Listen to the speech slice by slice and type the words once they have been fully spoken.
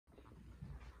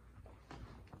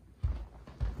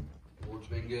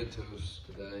Lord's been good to us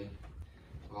today,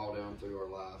 all down through our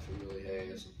life. He really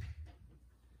has.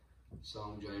 The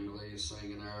song Jamie Lee is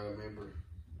singing there, I remember.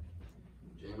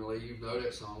 Jamie Lee, you've known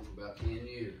that song for about 10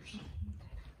 years.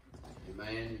 And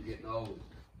man, you're getting old.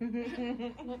 You've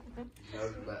known it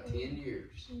for about 10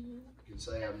 years. You can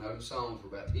say, I've known the song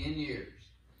for about 10 years.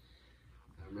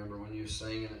 I remember when you were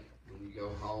singing it, when you go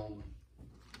home,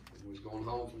 when we was going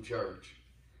home from church.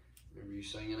 Remember you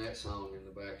singing that song in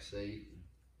the back seat.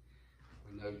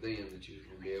 We know then that you was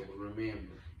going to be able to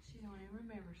remember. She don't even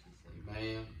remember, she said.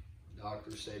 Man, the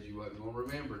doctor said you wasn't going to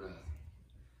remember nothing.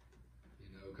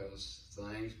 You know, because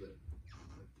things, but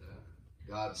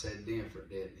God said different,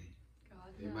 didn't he? God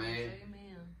Amen.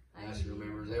 Amen. Now she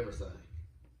remembers everything.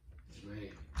 Amen.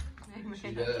 Amen.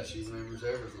 She does. She remembers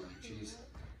everything. She's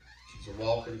a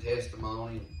walking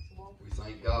testimony. We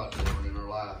thank God for it in her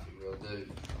life. We really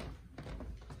do.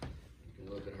 You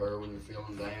can look at her when you're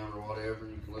feeling down or whatever,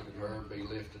 and you can look at her and be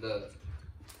lifted up.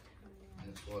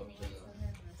 That's what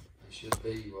it should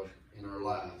be in our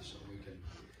lives. So we can.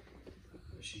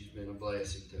 She's been a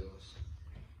blessing to us.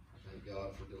 Thank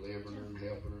God for delivering her and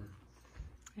helping her.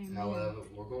 Amen. I love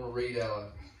it. We're going to read out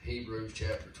of Hebrews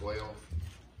chapter 12.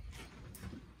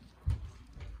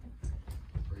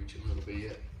 Preach a little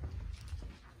bit.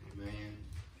 Amen.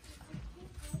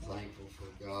 Thankful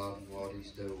for God and what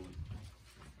He's doing.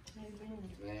 Amen.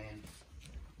 Amen.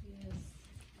 Yes.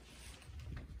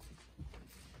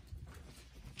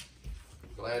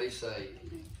 Glad He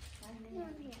saved me.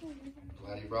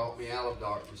 Glad He brought me out of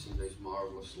darkness into His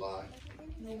marvelous light.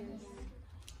 Yes.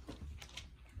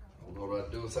 I don't know what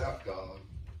I'd do without God.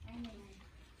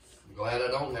 I'm glad I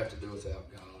don't have to do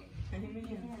without God.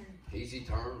 Amen. He's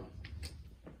eternal.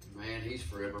 Man, He's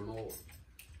forevermore.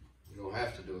 We don't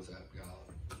have to do without God.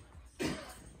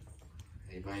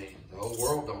 Amen. The whole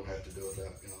world don't have to do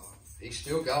without God. He's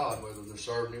still God, whether they're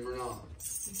serving Him or not.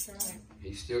 That's right.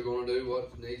 He's still going to do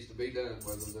what needs to be done,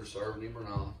 whether they're serving Him or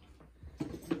not.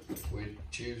 If we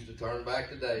choose to turn back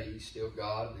today, He's still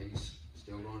God, and He's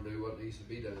still going to do what needs to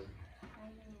be done.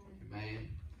 Amen.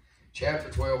 Chapter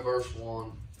 12, verse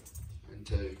 1 and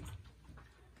 2. It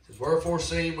says, Wherefore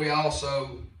seeing we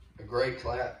also a great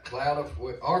cloud of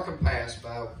are compassed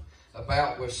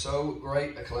about with so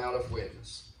great a cloud of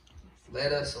witness.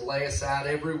 Let us lay aside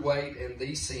every weight and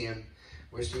the sin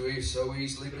which do so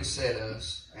easily beset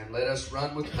us, and let us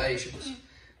run with patience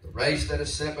the race that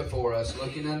is set before us,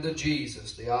 looking unto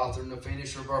Jesus, the author and the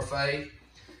finisher of our faith,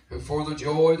 who for the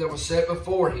joy that was set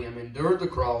before Him endured the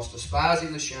cross,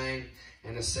 despising the shame,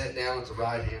 and is set down at the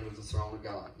right hand of the throne of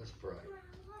God. Let's pray.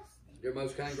 Dear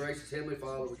most kind, gracious Heavenly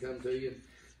Father, we come to You.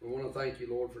 We want to thank You,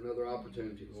 Lord, for another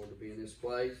opportunity, Lord, to be in this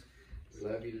place. We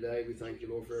love You today. We thank You,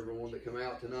 Lord, for everyone that come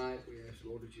out tonight. We ask,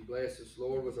 Lord, that You bless us,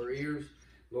 Lord, with our ears.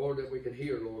 Lord, that we can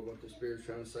hear, Lord, what the Spirit's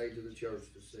trying to say to the church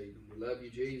this evening. We love You,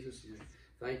 Jesus.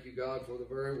 Thank You, God, for the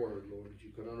very word, Lord, that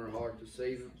You put on our heart this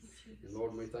evening. And,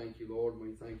 Lord, we thank You, Lord, and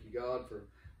we thank You, God, for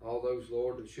all those,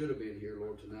 Lord, that should have been here,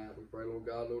 Lord, tonight. We pray, Lord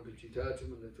God, Lord, that You touch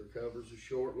them and that their covers are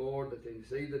short, Lord, that they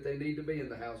see that they need to be in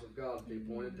the house of God at the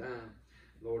appointed time,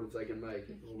 Lord, if they can make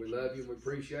it. Lord, we love You and we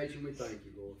appreciate You and we thank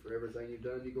You, Lord, for everything You've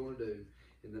done, You're going to do.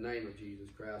 In the name of Jesus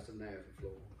Christ of Nazareth,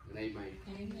 Lord. And amen.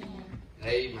 Amen.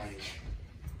 Amen.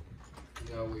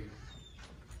 You know,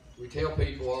 we tell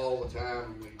people all the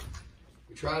time, and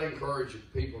we try to encourage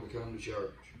people to come to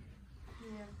church.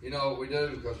 Yeah. You know, we do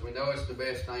because we know it's the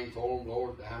best thing for them,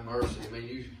 Lord, have mercy. I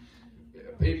mean,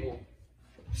 people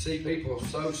see people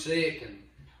so sick, and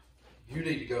you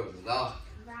need to go to the doctor.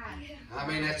 Right. I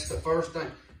mean, that's the first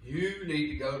thing. You need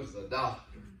to go to the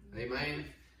doctor. Amen?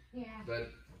 Yeah.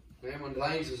 But, man, when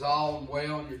things is all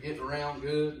well and you're getting around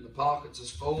good and the pockets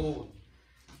is full,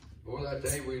 boy, that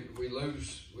day we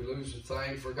lose the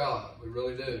thing for God. We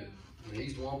really do. And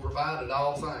He's the one provided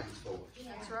all things for us.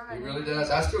 That's right. He really does.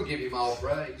 I still give Him all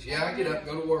praise. Yeah, I get up and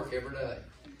go to work every day.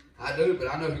 I do, but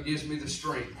I know He gives me the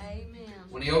strength. Amen.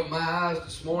 When He opened my eyes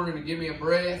this morning to give me a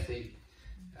breath,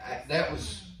 that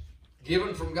was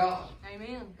given from God.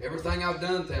 Amen. Everything I've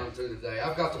done down through today,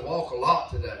 I've got to walk a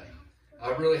lot today. I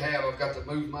really have. I've got to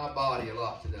move my body a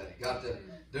lot today. Got to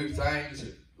do things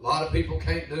that a lot of people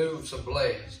can't do. I'm so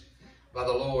blessed by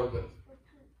the Lord. But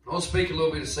I want to speak a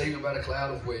little bit this evening about a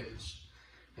cloud of witness.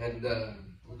 And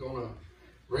we're going to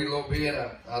read a little bit.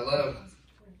 I love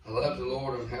the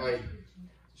Lord and how He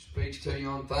speaks to you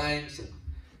on things and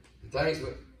things.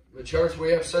 But the church,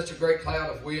 we have such a great cloud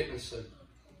of witness. And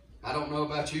I don't know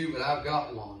about you, but I've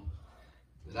got one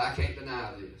that I can't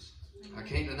deny this. I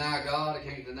can't deny God. I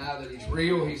can't deny that He's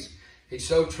real. He's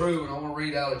so true. And I want to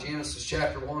read out of Genesis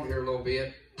chapter 1 here a little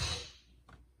bit.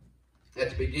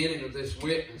 At the beginning of this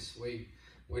witness, we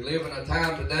We live in a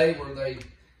time today where they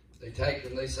take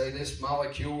and they say this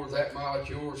molecule or that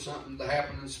molecule or something to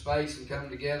happen in space and come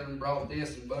together and brought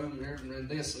this and boom, here and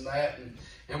this and that.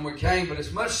 And we came, but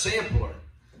it's much simpler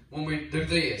when we do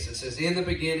this. It says, in the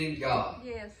beginning, God.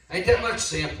 Yes. Ain't that much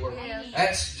simpler? Yes.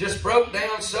 That's just broke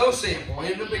down so simple.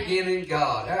 In the beginning,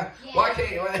 God. Why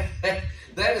can't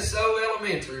that is so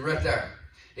elementary right there.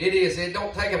 It is. It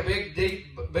don't take a big, deep,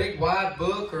 big, wide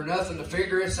book or nothing to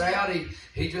figure this out.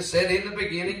 He just said, in the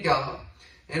beginning, God.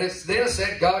 And then it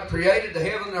said God created the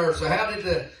heaven and earth. So how did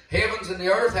the heavens and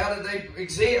the earth, how did they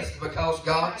exist? Because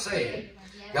God said.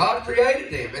 God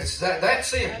created them. It's that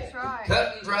simple. That's right.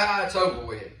 Cut and dry, it's over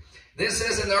with. This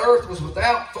says, and the earth was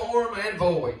without form and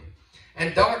void.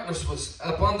 And darkness was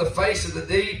upon the face of the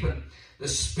deep. And the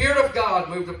Spirit of God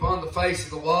moved upon the face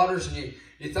of the waters. And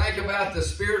you think about the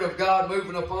Spirit of God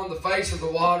moving upon the face of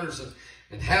the waters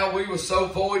and how we was so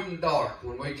void and dark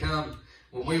when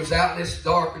we was out in this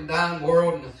dark and dying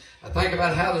world. And I think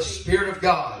about how the Spirit of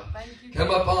God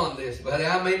come upon this. But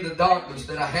I mean the darkness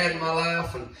that I had in my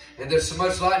life. And there's so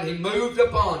much light. And He moved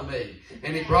upon me.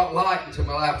 And He brought light into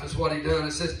my life. That's what He done.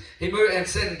 It says, He moved and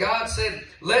said, and God said,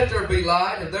 let there be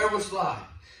light. And there was light.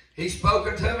 He spoke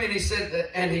unto me and He said,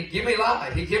 and He give me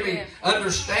light. He give me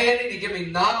understanding. He give me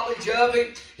knowledge of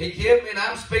Him. He give me, and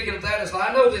I'm speaking of that as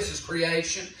I know this is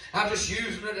creation. I'm just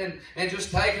using it and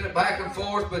just taking it back and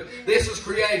forth. But this is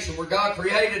creation where God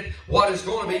created what is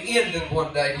going to be ended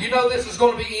one day. You know this is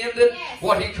going to be ended?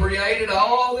 What He created,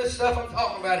 all this stuff I'm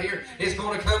talking about here is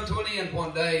going to come to an end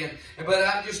one day. But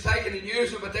I'm just taking and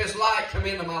using it. But there's light come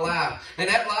into my life. And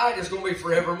that light is going to be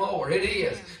forevermore. It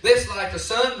is. This light, the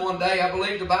sun one day, I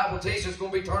believe the Bible teaches it's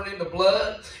going to be turned into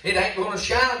blood. It ain't going to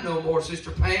shine no more,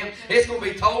 Sister Pam. It's going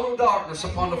to be total darkness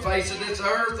upon the face of this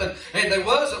earth. And there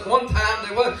was at one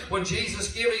time, when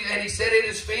Jesus gave it and He said it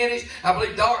is finished, I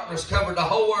believe darkness covered the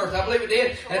whole earth. I believe it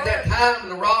did. At that time,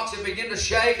 the rocks had begun to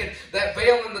shake, and that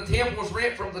veil in the temple was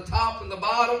rent from the top and the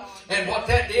bottom. And what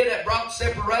that did, that brought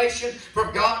separation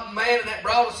from God and man, and that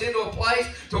brought us into a place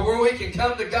to where we can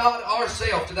come to God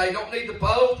ourselves today. Don't need the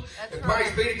Pope. And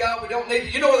praise be to God, we don't need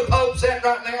to. You know where the Pope's at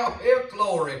right now? Hell,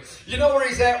 glory. You know where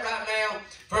he's at right now?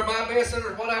 For my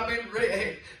messenger, what I've been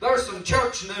reading, there's some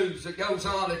church news that goes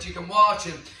on that you can watch.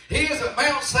 And he is at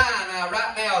Mount Sinai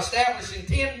right now establishing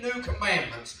 10 new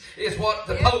commandments is what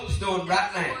the Pope's doing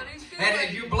right now. And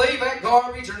if you believe that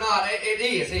garbage or not, it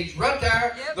is. He's right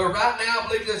there. They're right now, I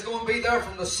believe there's going to be there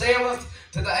from the 7th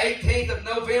to the 18th of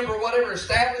November, whatever,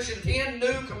 establishing 10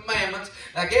 new commandments.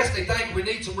 I guess they think we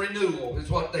need some renewal is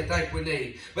what they think we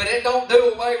need. But it don't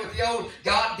do away with the old.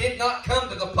 God did not come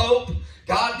to the Pope.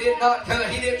 God did not come.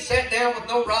 He didn't sit down with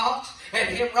no rocks and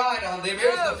Him write on them. It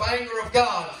was the finger of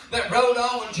God that wrote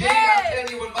on. And I tell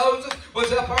you, when Moses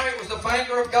was up there, it was the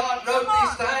finger of God wrote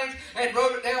these things and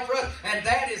wrote it down for us. And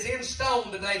that is in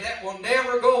stone today. That will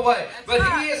never go away. But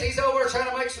He's over there trying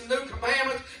to make some new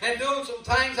commandments and doing some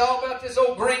things all about this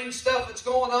old green stuff that's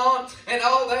going on and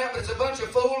all that. But it's a bunch of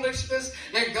foolishness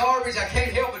and garbage. I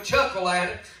can't help but chuckle at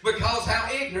it because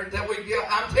how ignorant that we get.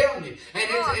 I'm telling you.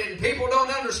 And people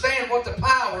don't understand what the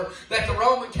power that the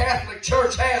Roman Catholic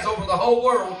Church has over the whole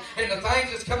world and the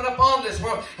things that's coming up on this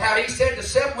world. How He said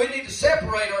we need to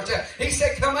separate ourselves. He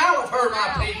said, come out of her,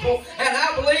 my people. And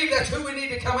I believe that's who we need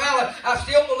to come out of. I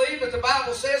still believe that the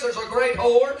Bible says there's a great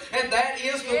whore, and that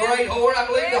is the great whore. I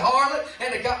believe the harlot,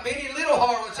 and they got many little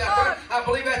harlots out there. I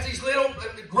believe that's these little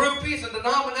groupies and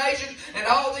denominations and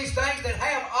all these things that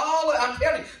have all. I'm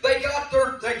telling you, they got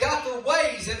their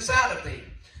ways inside of them.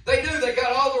 They do. They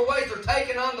got all their ways. They're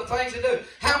taking on the things they do.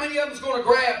 How many of them's going to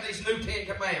grab these new 10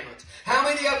 commandments? How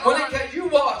many of them? You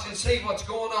watch and see what's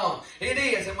going on. It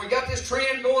is. And we got this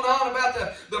trend going on about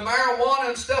the marijuana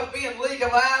and stuff being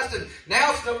legalized. And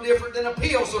now it's no different than a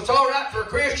pill. So it's all right for a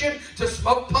Christian to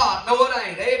smoke pot. No, it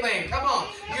ain't. Amen. Come on.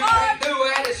 You can't do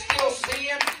that. It's still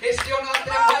sin. It's still not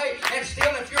that way. And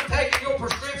still, if you're taking your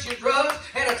prescription drugs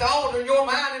and it's altering your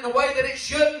mind in the way that it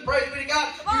shouldn't, praise be to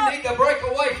God, you need to break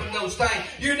away from those things.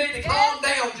 You need to calm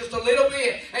down just a little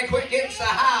bit and quit getting so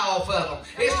high off of them.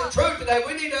 It's the truth today.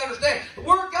 We need to understand.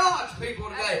 We're God's people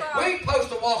today. We ain't supposed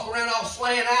to walk around all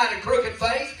slant-eyed and crooked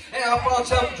face and up on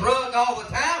some drug all the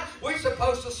time. We're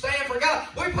supposed to stand for God.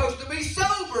 We're supposed to be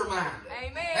sober-minded.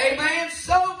 Amen. Amen.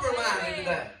 Sober-minded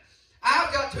today.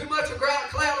 I've got too much of a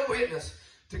cloud of witness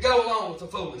to go along with the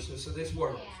foolishness of this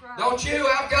world. Right. Don't you?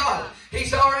 I've got it.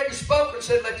 He's already spoken,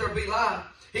 said, let there be light.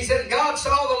 He said, God saw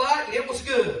the light and it was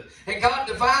good. And God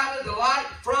divided the light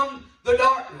from the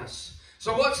darkness.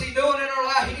 So what's He doing in our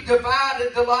life? He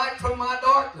divided the light from my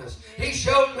darkness. He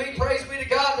showed me, praise be to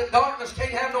God, that darkness can't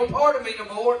have no part of me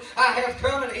no more. I have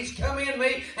come and He's come in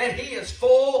me and He is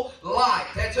full light.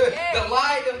 That's it. The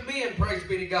light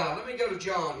God. Let me go to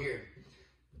John here.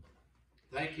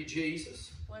 Thank you,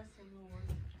 Jesus. Bless him, Lord.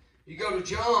 You go to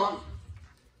John.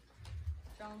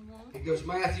 John 1. It goes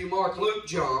Matthew, Mark, Luke,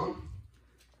 John.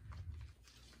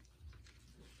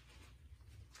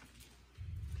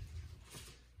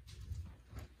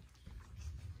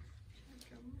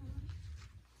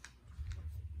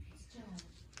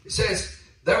 It says,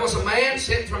 there was a man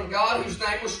sent from God whose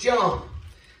name was John.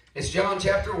 It's John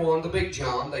chapter 1, the big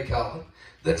John, they call it.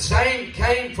 The same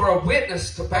came for a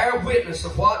witness, to bear witness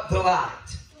of what? The light.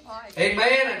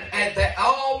 Amen. And that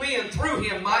all men through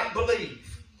him might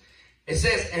believe. It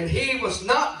says, and he was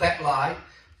not that light,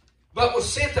 but was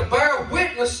sent to bear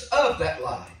witness of that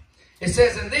light. It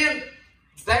says, and then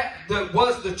that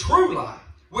was the true light,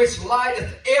 which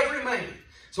lighteth every man.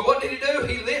 So what did he do?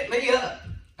 He lit me up.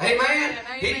 Amen.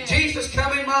 Amen. Jesus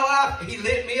come in my life. He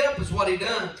lit me up is what he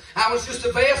done. I was just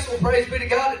a vessel, praise be to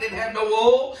God, that didn't have no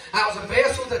oil. I was a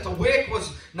vessel that the wick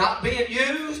was not being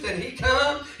used. And he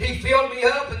come, he filled me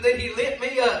up, and then he lit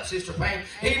me up, Sister Pam. Amen.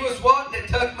 He was what? That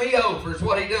took me over is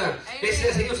what he done. Amen. It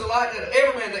says he was the light that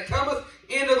every man that cometh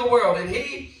into the world. And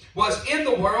he was in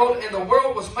the world, and the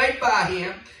world was made by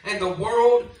him, and the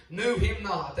world knew him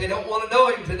not. They don't want to know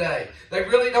him today. They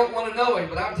really don't want to know him.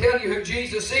 But I'm telling you who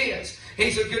Jesus is.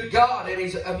 He's a good God, and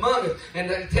he's among us. And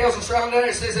it tells us right there,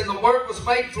 it says, and the Word was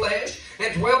made flesh,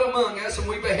 and dwelt among us, and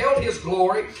we beheld his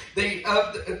glory,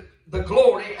 the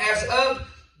glory as of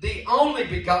the only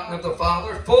begotten of the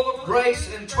Father, full of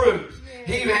grace and truth.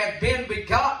 He had been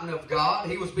begotten of God.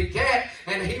 He was begat,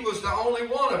 and he was the only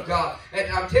one of God.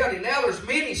 And I'm telling you, now there's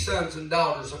many sons and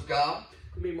daughters of God.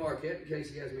 Let me mark it in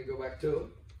case he has me go back to it.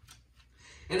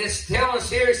 And it's telling us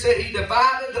here, it said he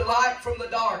divided the light from the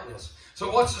darkness.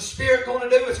 So what's the Spirit going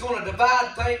to do? It's going to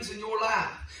divide things in your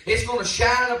life. It's going to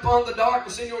shine upon the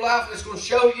darkness in your life, and it's going to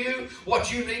show you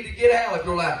what you need to get out of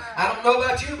your life. I don't know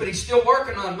about you, but he's still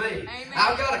working on me. Amen.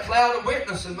 I've got a cloud of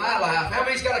witness in my life. How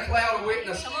many's got a cloud of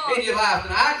witness in your life?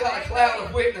 And I've got a cloud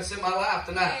of witness in my life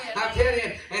tonight. I'm telling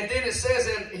you. And then it says,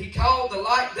 and he called the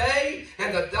light day,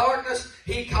 and the darkness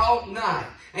he called night.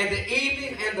 And the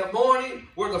evening and the morning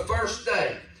were the first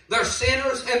day. They're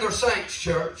sinners and they're saints,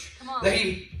 church.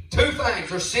 Two things.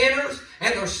 They're sinners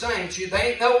and they're saints.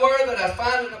 They ain't nowhere that I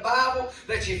find in the Bible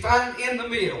that you find in the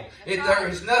middle. There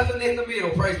is nothing in the middle,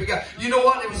 praise be God. You know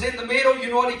what? It was in the middle. You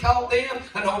know what he called them?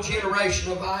 An old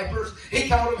generation of vipers. He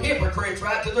called them hypocrites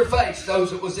right to their face,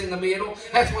 those that was in the middle.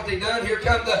 That's what they done. Here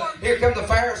come the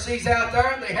Pharisees out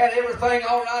there, and they had everything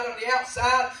all right on the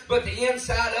outside, but the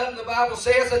inside of them, the Bible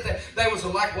says that they was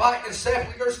like whitening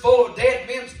sepulchres full of dead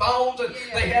men's bones, and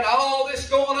they had all this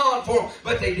going on for them,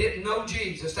 but they didn't know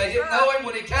Jesus. They didn't know him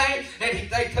when he came, and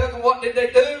they took him. What did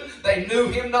they do? They knew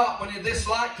him not. When this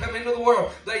light come into the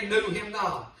world, they knew him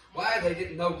not. Why? They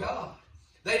didn't know God.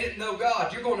 They didn't know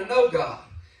God. You're going to know God.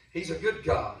 He's a good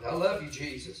God. I love you,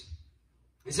 Jesus.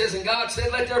 It says, and God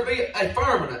said, let there be a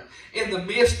firmament in the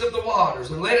midst of the waters,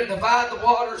 and let it divide the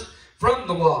waters from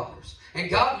the waters. And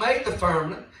God made the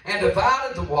firmament, and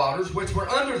divided the waters which were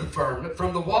under the firmament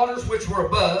from the waters which were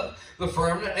above the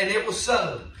firmament, and it was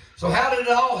so. So how did it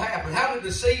all happen? How did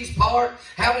the seas part?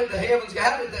 How did the heavens,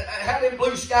 how did them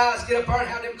blue skies get up there, and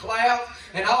how did them clouds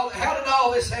and all? How did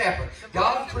all this happen?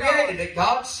 God created it.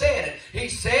 God said it. He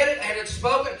said it, and it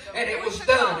spoke it, and it was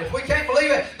done. If we can't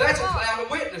believe it, that's a cloud of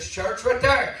witness, church, right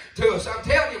there to us. I'm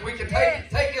telling you, we can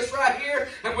take this right here,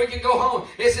 and we can go home.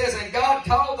 It says, and God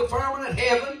called the firmament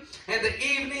heaven, and the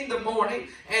evening, the morning,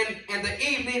 and the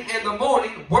evening and the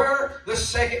morning were the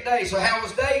second day. So how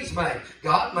was days made?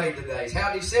 God made the days.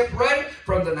 How did he separate it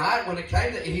from the night when it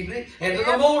came the evening and to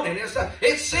the morning?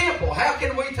 It's simple. How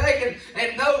can we take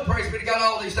and know, praise be to God,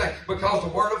 all these things? Because the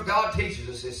Word of God teaches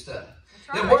us this stuff.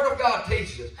 The Word of God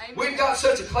teaches us. Amen. We've got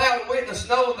such a cloud of witness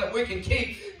knowing that we can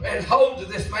keep and hold to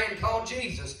this man called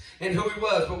Jesus and who he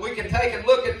was. But we can take and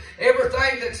look at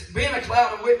everything that's been a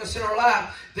cloud of witness in our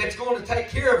life that's going to take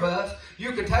care of us.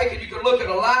 You can take it, you can look at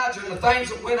Elijah and the things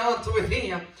that went on with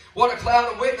him. What a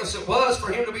cloud of witness it was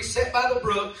for him to be set by the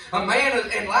brook. A man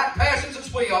in like passions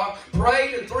as we are,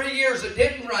 prayed in 3 years it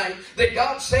didn't rain. That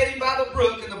God set him by the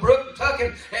brook, and the brook took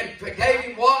him and gave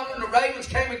him water, and the ravens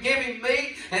came and gave him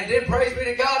meat. And then, praise be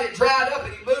to God, it dried up,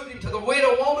 and he moved him to the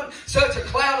widow woman. Such a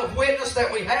cloud of witness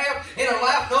that we have in our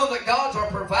life, knowing that God's our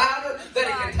provider, that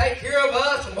he can take care of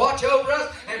us and watch over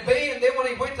us and be. And then when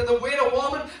he went to the widow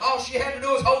woman, all she had to do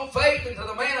was hold faith into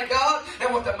the man of God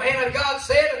and what the man of God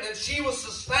said, and then she was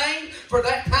sustained for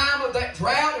that time of that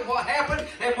drought. And what happened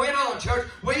and went on, church.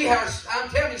 I'm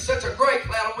telling you, such a great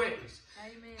cloud of witness.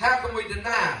 Amen. How can we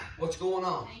deny what's going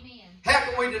on? Amen. How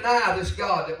can we deny this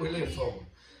God that we live for?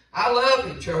 I love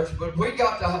Him, church, but we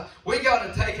got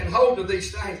to take and hold of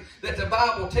these things that the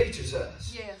Bible teaches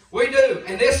us. Yes. We do.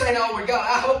 And this ain't all we got.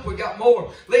 I hope we got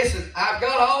more. Listen, I've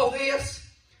got all this.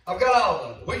 I've got all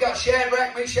of it. We got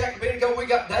Shadrach, Meshach, and Abednego. We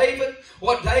got David,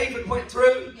 what David went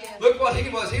through. Yes. Look what he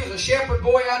was. He was a shepherd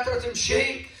boy out there with them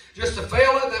sheep. Just a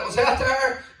fella that was out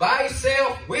there by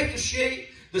himself with the sheep.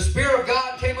 The Spirit of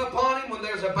God came upon him when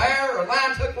there's a bear or a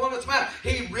lion took one of its mouth.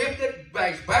 He ripped it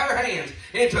by his bare hands.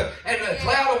 And the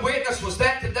cloud of witness was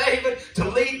that to David, to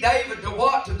lead David to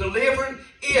what? To delivering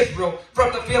Israel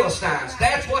from the Philistines.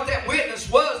 That's what that witness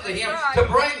was to him, to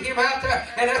bring him out there.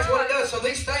 And that's what it does. So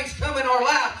these things come in our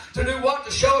life to do what?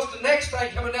 To show us the next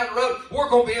thing coming down the road. We're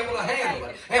going to be able to handle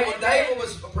it. And when David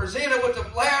was presented with the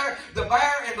bear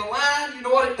and the lion, you know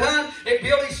what it done? It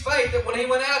built his faith that when he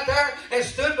went out there and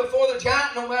stood before the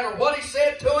giant, no matter what he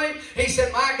said to him, he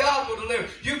said, my God will deliver.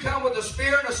 You come with a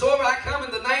spear and a sword, I come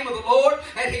in the name of the Lord.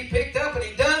 And he picked up and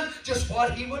he done just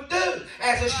what he would do.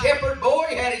 As a shepherd boy,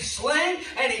 he had his sling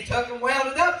and he took and wound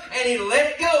it up and he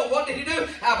let it go. What did he do?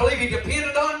 I believe he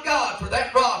depended on God for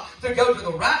that rod to go to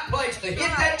the right place to hit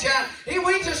that giant.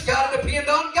 We just got to depend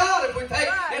on God if we take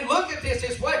and look at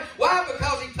this way. Why?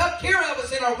 Because He took care of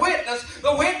us in our witness.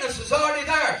 The witness is already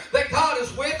there. That God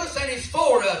is with us and He's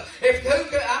for us. I'm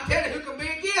telling you, who can be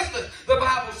against us? The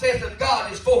Bible says that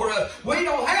God is for us. We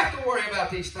don't have to worry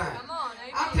about these things. Come on,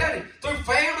 I'm telling you, through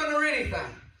famine or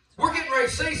anything. We're getting ready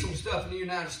to see some stuff in the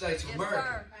United States of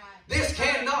America. This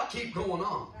cannot keep going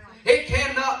on. It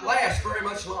cannot last very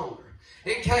much longer.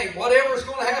 It can't. Whatever is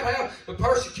going to happen, the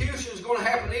persecution is going to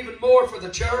happen even more for the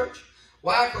church.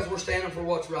 Why? Because we're standing for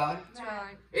what's right. That's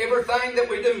right. Everything that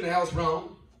we do now is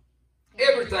wrong.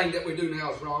 Everything that we do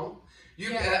now is wrong.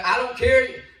 I don't care.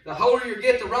 The older you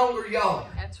get, the wronger you are.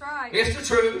 That's right. It's the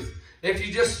truth.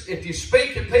 If you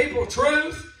speak to people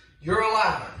truth, you're a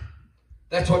liar.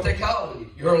 That's what they call you.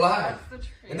 You're a liar. That's the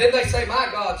truth. And then they say, my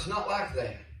God's not like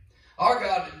that. Our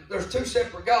God, there's two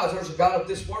separate gods. There's a God of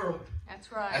this world.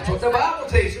 That's right. That's what the Bible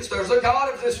teaches. There's a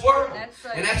God of this world. That's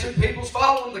right. And that's who people's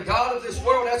following, the God of this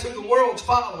world. That's who the world's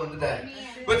following today.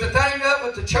 But the thing of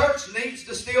it, the church needs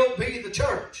to still be the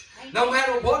church. No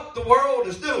matter what the world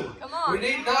is doing. Come on. We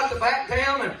need not to back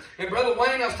down. And Brother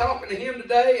Wayne, I was talking to him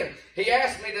today, and he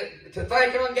asked me to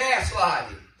think on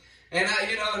gaslighting. And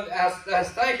I was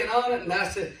thinking on it, and I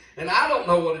said, and I don't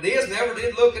know what it is, never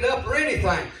did look it up or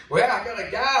anything. Well, I got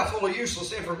a guy full of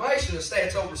useless information that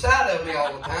stands over the side of me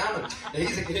all the time, and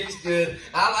he's good.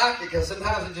 I like it because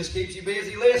sometimes it just keeps you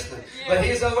busy listening. Yeah. But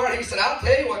he's over and he said, I'll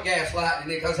tell you what gaslighting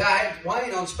is, because I had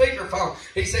Wayne on speakerphone.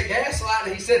 He said,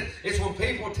 gaslighting, he said, it's when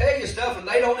people tell you stuff and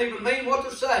they don't even mean what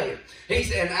they're saying. He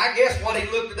said, and I guess what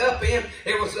he looked it up in,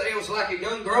 it was like a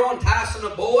young girl enticing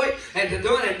a boy and to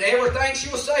doing it, and everything she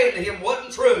was saying to him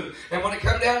wasn't true. And when it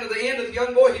come down to the end of the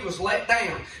young boy, he was let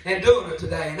down and doing it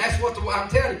today. And that's what I'm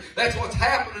telling you, that's what's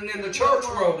happening in the church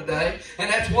world today. And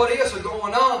that's what is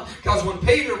going on. Because when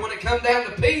it come down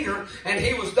to Peter, and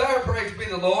he was there, praise be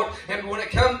the Lord, and when it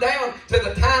come down to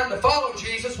the time to follow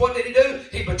Jesus, what did he do?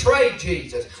 He betrayed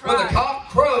Jesus. When the cock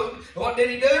crowed, what did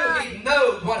he do? He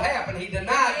knew what happened. He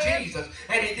denied Jesus.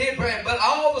 And he did pray. But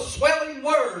all the swelling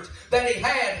words that he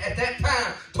had at that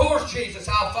time towards Jesus,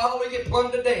 I'll follow you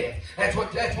plumb to death. That's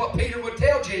what Peter would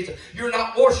tell Jesus. You're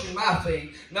not washing my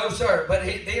feet. No, sir. But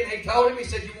then he told him, he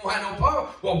said, you won't have no power.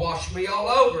 Well, wash me all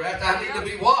over. After I need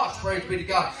to be washed, praise be to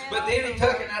God. But then he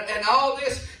took it, and all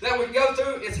this that we go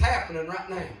through is happening right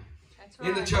now. That's right.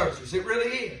 In the churches. It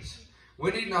really is.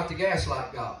 We need not to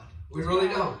gaslight God. We really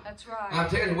don't. That's right. I'm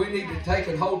telling you, we need to take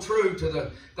and hold true to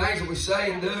the things that we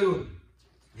say and do.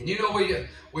 And you know,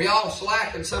 we all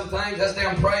slack in some things. I was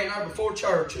down praying there before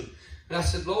church. And I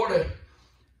said, Lord,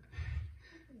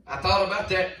 I thought about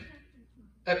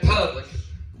that public.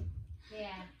 Yeah.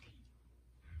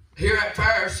 Here at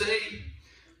Pharisee,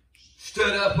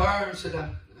 stood up there and said,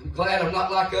 I'm glad I'm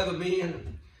not like other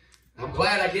men. I'm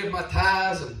glad I give my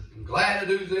tithes. And I'm glad I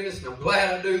do this. And I'm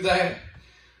glad I do that.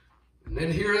 And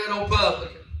then here that old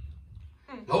publican,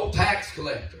 the old tax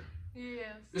collector,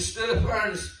 just stood up there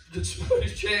and just put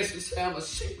his chest and said, I'm a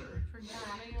sinner.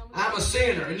 I'm a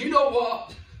sinner. And you know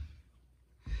what?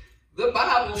 The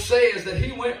Bible says that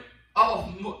he went off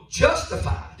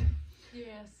justified. Yes.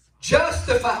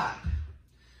 Justified.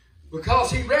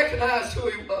 Because he recognized who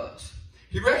he was.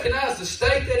 He recognized the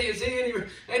state that he was in.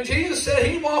 And Jesus said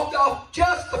he walked off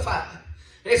justified.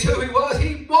 It's who he was.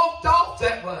 He walked off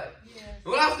that way. Yes.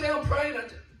 When I was down praying,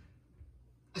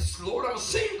 I said, Lord, I'm a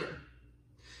sinner.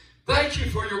 Thank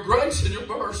you for your grace and your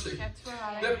mercy. That's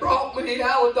right. That brought me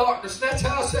out of darkness. And that's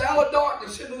how I say out of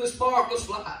darkness into this marvelous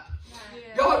light.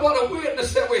 Yeah. God, what a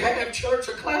witness that we have, church,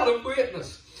 a cloud of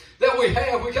witness. that we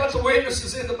have. We got the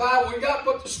witnesses in the Bible. We got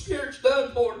what the Spirit's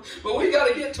done for us. But we got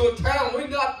to get to a time we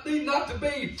need not to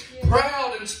be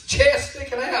proud and chest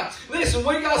sticking out. Listen,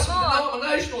 we got some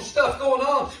denominational stuff going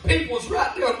on. People's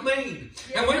right down mean.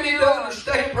 And we need to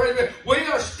understand, we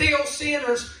are still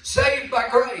sinners saved by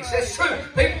grace. That's true.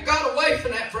 People got away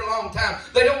from that for a long time.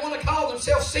 They don't want to call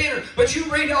themselves sinners. But you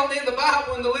read on in the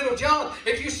Bible in the little John,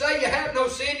 if you say you have no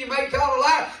sin, you make God a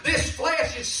liar. This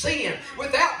flesh is sin.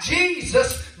 Without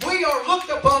Jesus, we are looked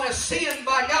upon as sin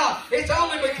by God. It's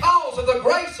only because of the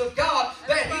grace of God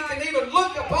that He can even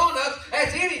look upon us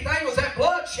as anything was that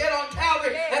blood shed on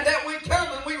Calvary, and that we come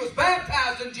and we was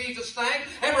baptized in Jesus' name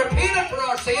and repented for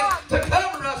our sins to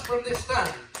cover us from this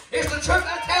thing. It's the truth.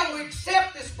 That's how we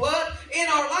accept this blood in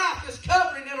our life, this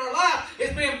covering in our life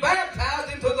is being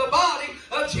baptized into the body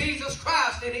of Jesus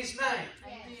Christ in His name.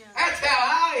 That's how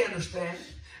I understand it.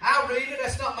 I read it.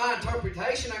 That's not my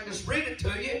interpretation. I can just read it to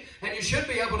you, and you should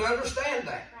be able to understand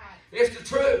that. It's the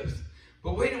truth.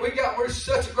 But we're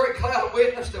such a great cloud of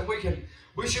witness that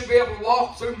we should be able to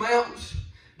walk through mountains,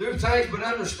 do things, but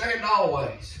understand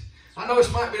always. I know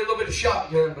this might be a little bit of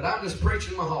shotgun, but I'm just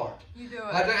preaching my heart. You do it.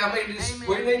 I mean,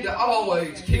 we need to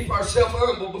always keep ourselves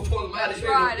humble before the mighty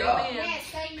hand of God.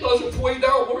 Because if we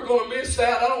don't, we're going to miss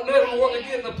out. I don't never want to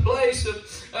get in the place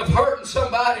of hurting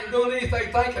somebody or doing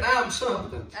anything thinking I'm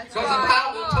something. Because the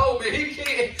Bible told me,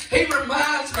 He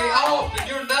reminds me often,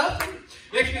 you're nothing.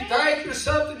 If you think you're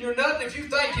something, you're nothing. If you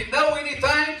think you know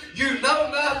anything, you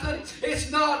know nothing. It's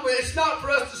not for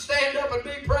us to stand up and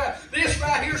be proud. This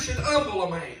right here should humble a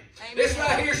man. Amen. This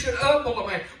right here should humble a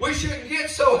man. We shouldn't get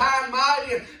so high and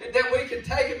mighty and that we can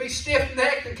take and be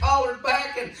stiff-necked and collared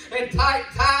back and tight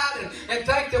and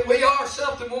think that we are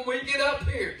something when we get up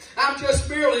here. I'm just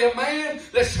merely a man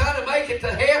that's trying to make it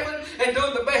to heaven and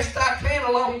doing the best I can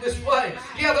along this way.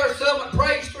 Yeah, there's some that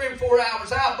prays 3 and 4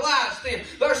 hours. I oblige them.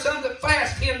 There's some that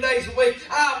fast 10 days a week.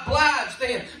 I oblige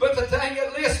them. But the thing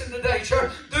is, listen today,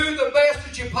 church, do the best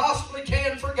that you possibly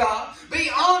can for God.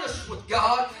 Be honest with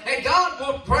God, and God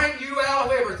will bring you out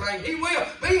of everything. He will.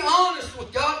 Be honest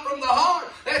with God from the heart.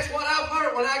 That's what I've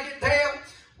heard when I get down.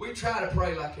 We try to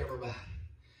pray like everybody.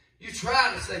 You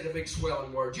try to say the big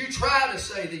swelling words. You try to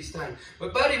say these things.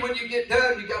 But buddy, when you get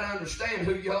done, you got to understand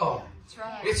who you are. That's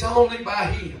right. It's only by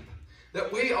Him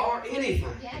that we are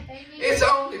anything. Yeah, it's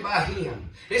only by Him.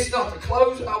 It's not the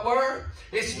clothes I wear.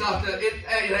 It's not it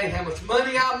ain't how much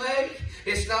money I make.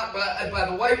 It's not by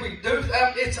the way we do.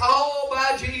 It's all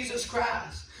by Jesus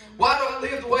Christ. Why do I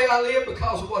live the way I live?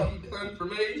 Because of what He done for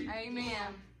me. Amen.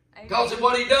 Because of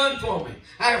what He done for me.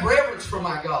 I have reverence for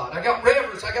my God. I got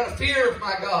reverence. I got a fear of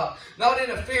my God. Not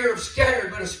in a fear of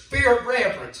scared, but a fear of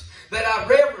reverence. That I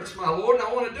reverence my Lord, and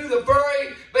I want to do the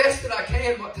very best that I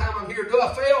can what time I'm here. Do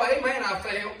I fail? Amen, I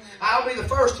fail. I'll be the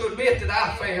first to admit that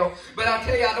I fail. But I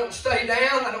tell you, I don't stay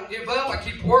down. I don't give up. I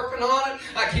keep working on it.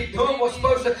 I keep doing what's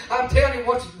supposed to. I'm telling you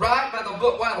what's right by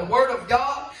the Word of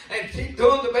God, and keep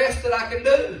doing the best that I can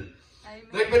do.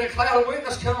 There's been a cloud of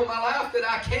witness come in my life that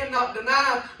I cannot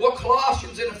deny what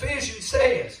Colossians and Ephesians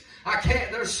says. I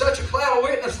can't. There's such a cloud of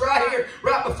witness right here,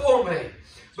 right before me.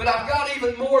 But I've got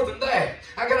even more than that.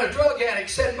 I got a drug addict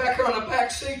sitting back here on the back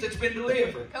seat that's been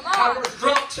delivered. I've got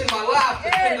drunks in my life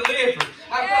that's been delivered.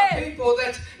 I've got people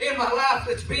that's in my life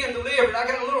that's being delivered. I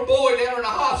got a little boy down in a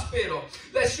hospital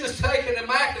that's just taken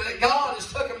immaculate. God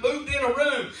has moved in a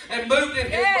room and moved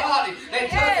in his body and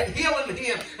taken healing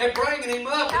him and bringing him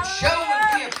up and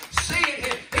showing him, seeing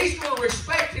him. He's going to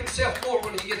respect himself more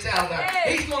when he gets out of there.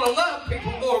 He's going to love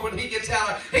people more when he gets out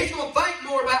of there. He's going to think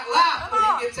more about life when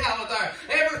he gets out of there.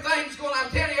 I'm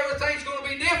telling you, everything's going to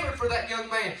be different for that young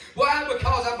man. Why?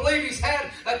 Because I believe he's had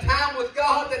a time with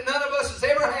God that none of us has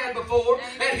ever had before.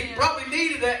 And he probably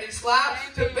needed that in his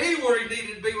life to be where he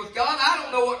needed to be with God. I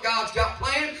don't know what God's got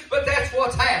planned, but that's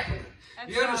what's happening.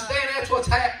 You understand? That's what's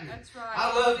happening. That's right.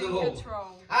 I love the Lord.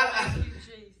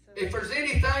 If there's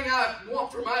anything I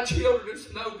want for my children, it's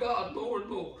to know God more and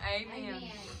more. Amen.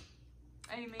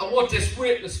 Amen. I want this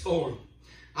witness for them.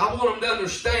 I want them to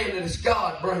understand that it's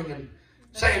God bringing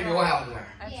Samuel out there.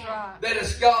 That's right. That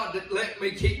it's God that let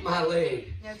me keep my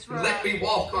leg. That's right. Let me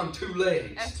walk on 2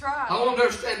 legs. That's right. I want to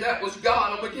understand that was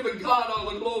God. I'm giving God all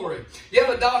the glory.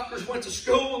 Yeah, the doctors went to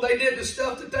school. They did the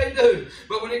stuff that they do.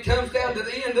 But when it comes down to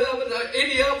the end of it,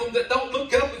 any of them that don't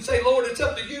look up and say, Lord, it's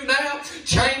up to you now,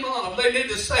 shame on them. They need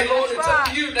to say, Lord, it's up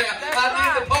to you now.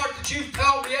 I did the part that you've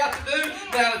called me out to do.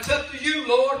 Now it's up to you,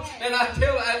 Lord. And I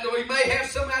tell you, we may have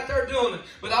some out there doing it.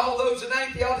 But all those that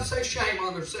ain't, they ought to say shame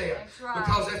on themselves. That's right.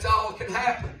 Because that's all that can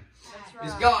happen. Right.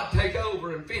 Is God take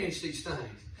over and finish these things.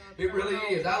 It really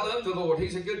is. I love the Lord.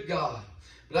 He's a good God.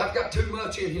 But I've got too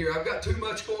much in here. I've got too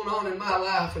much going on in my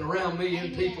life and around me,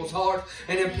 in people's hearts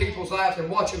and in people's lives, and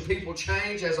watching people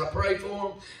change as I pray for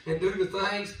them and do the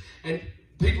things. And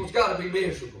people's got to be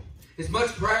miserable. As much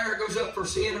prayer goes up for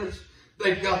sinners,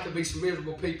 they've got to be some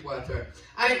miserable people out there.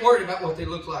 I ain't worried about what they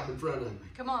look like in front of me.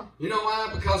 Come on. You know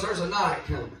why? Because there's a night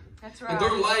coming. That's right. And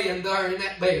they're laying there in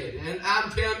that bed. And I'm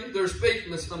telling you, they're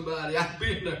speaking to somebody. I've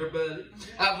been there, buddy.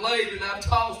 I've laid and I've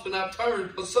tossed and I've turned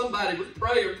because somebody was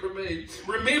praying for me.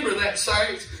 Remember that,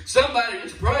 saints. Somebody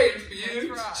was praying for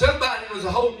you. Right. Somebody was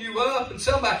holding you up.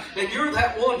 And you're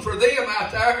that one for them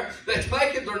out there that's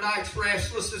making their nights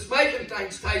restless, that's making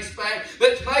things taste bad,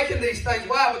 that's making these things.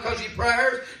 Why? Because your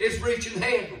prayers is reaching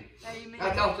heaven. Amen. I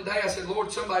thought today, I said,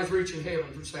 Lord, somebody's reaching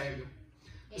heaven for Samuel.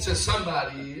 It says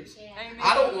somebody is. Amen.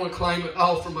 I don't want to claim it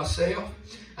all for myself.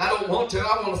 I don't want to.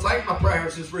 I want to think my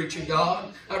prayers is reaching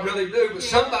God. I really do. But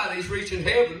somebody's reaching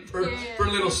heaven for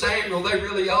little Samuel. They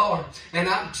really are. And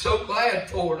I'm so glad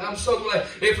for it. I'm so glad.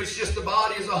 If it's just the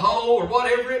body as a whole or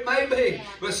whatever it may be.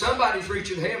 But somebody's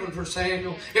reaching heaven for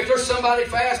Samuel. If there's somebody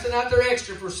fasting out there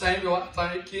extra for Samuel, I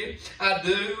thank you. I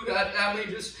do. I mean,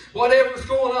 just whatever's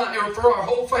going on. Or for our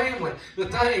whole family. The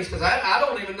things. Because I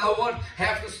don't even know what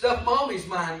half the stuff Mommy's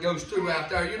mind goes through out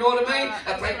there. You know what I mean?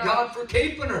 I thank God for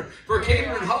keeping her. For keeping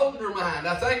her and holding her mind.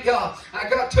 I thank God. I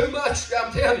got too much.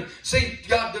 I'm telling you. See,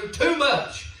 God do too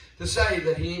much to say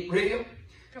that He ain't real.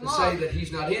 Say that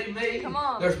He's not in me.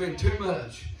 There's been too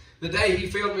much. The day He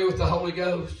filled me with the Holy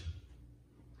Ghost,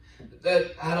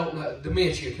 that I don't know.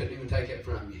 Dementia couldn't even take it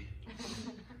from you.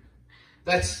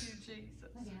 That's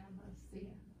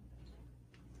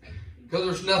because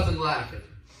there's nothing like it.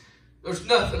 There's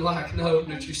nothing like knowing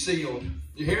that you're sealed.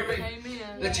 You hear me?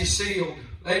 Amen. That you're sealed.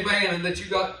 Amen. And that you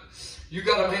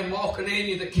got a man walking in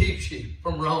you that keeps you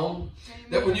from wrong. Amen.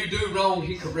 That when you do wrong,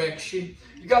 He corrects you.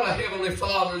 You got a Heavenly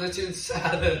Father that's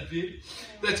inside of you,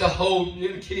 that's a holding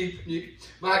you and keeping you.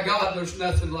 My God, there's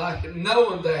nothing like it.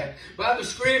 Knowing that by the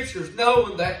Scriptures,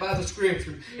 knowing that by the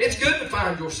Scriptures. It's good to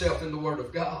find yourself in the Word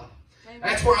of God. Amen.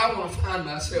 That's where I want to find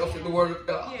myself, in the Word of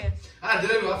God. Yes. I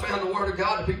do. I found the Word of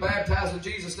God to be baptized in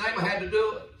Jesus' name. I had to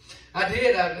do it. I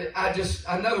did.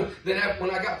 I know that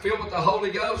when I got filled with the Holy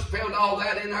Ghost, found all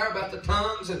that in there about the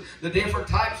tongues and the different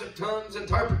types of tongues,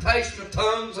 interpretation of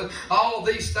tongues, and all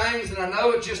these things. And I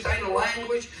know it just ain't a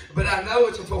language, but I know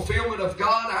it's a fulfillment of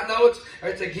God. I know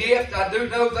it's a gift. I do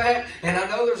know that. And I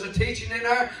know there's a teaching in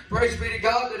there, praise be to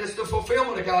God, that it's the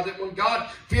fulfillment of God. That when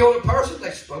God filled a person,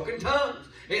 they spoke in tongues.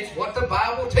 It's what the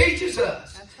Bible teaches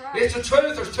us. That's right. It's the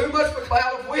truth. There's too much of a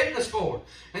cloud of witness for it.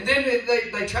 And then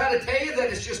they try to tell you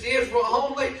that it's just Israel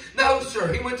only. No,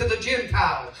 sir. He went to the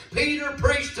Gentiles. Peter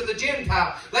preached to the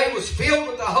Gentiles. They was filled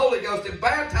with the Holy Ghost and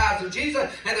baptized in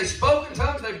Jesus. And they spoke in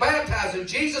tongues. They baptized in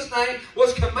Jesus' name.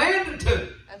 Was commanded to.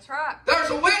 That's right.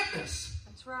 There's a witness.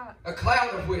 That's right. A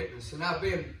cloud of witness. And I've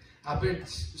been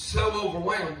so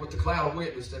overwhelmed with the cloud of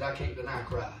witness that I can't deny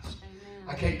Christ. Amen.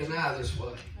 I can't deny this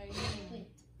way. Amen.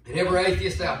 And every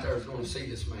atheist out there is going to see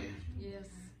this man. Yes.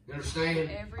 You understand?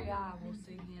 Every eye will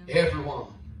see him. Everyone.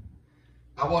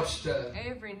 I watched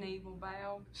every knee will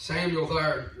bow. Samuel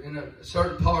there in a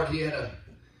certain part. He had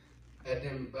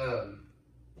them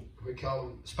we call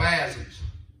them spasms,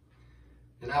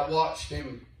 and I watched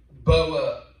him bow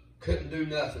up. Couldn't do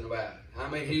nothing about it. I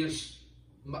mean, his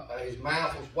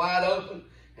mouth was wide open,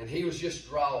 and he was just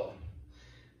drawing.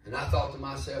 And I thought to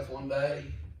myself one day,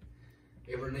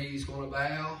 every knee's going to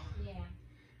bow. Yeah.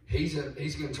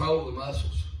 He's control the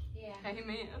muscles. Yeah.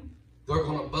 Amen. They're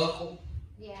going to buckle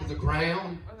to the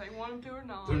ground. Whether they want them to or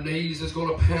not. Their knees is going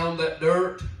to pound that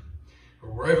dirt or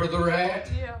wherever they're at.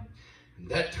 Yeah. And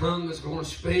that tongue is going to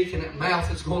speak and that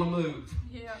mouth is going to move.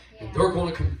 Yeah. And they're going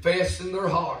to confess in their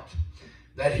heart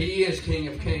that He is King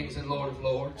of Kings and Lord of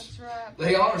Lords. That's right.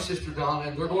 They are, Sister Donna,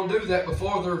 and they're going to do that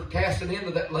before they're casting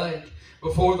into that lake.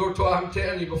 Before I'm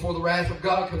telling you, before the wrath of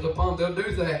God comes upon them, they'll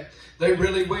do that. They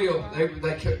really will. They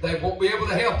won't be able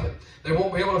to help it. They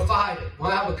won't be able to fight it.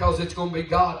 Why? Because it's going to be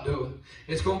God doing.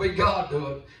 It's going to be God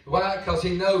doing. Why? Because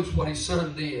He knows what His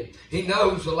Son did. He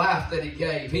knows the life that He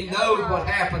gave. He knows what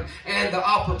happened and the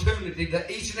opportunity that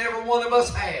each and every one of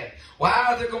us had. Why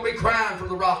are they going to be crying from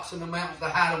the rocks and the mountains to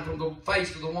hide them from the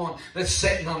face of the one that's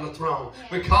sitting on the throne?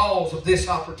 Because of this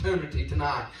opportunity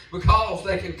tonight. Because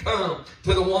they can come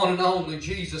to the one and only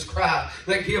Jesus Christ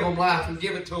that give them life and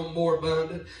give it to them more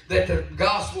abundant. That the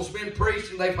gospel's been preached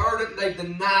and they've heard it and they've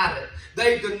denied it.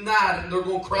 They've denied it and they're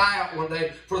going to cry out one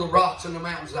day for the rocks and the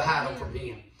mountains to hide them from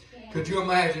Him. Could you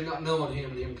imagine not knowing Him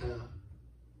and Him come?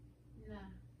 No.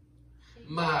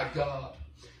 My God.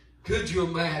 Could you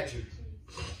imagine?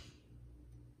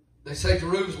 They say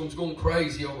Jerusalem's going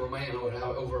crazy over a man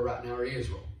over right now, or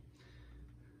Israel.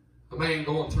 a man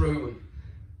going through, and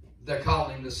they're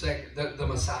calling him the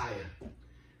Messiah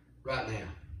right now.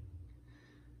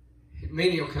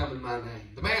 Many will come in my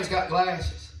name. The man's got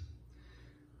glasses.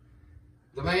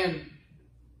 The man,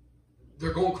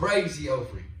 they're going crazy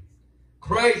over him.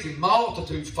 Crazy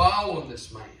multitudes following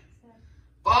this man.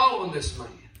 Following this man.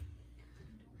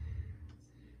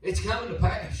 It's coming to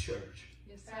pass, church.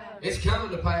 Yes, sir. It's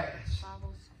coming to pass.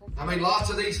 I mean, lots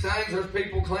of these things, there's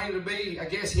people claim to be, I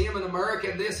guess, him in America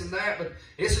and this and that, but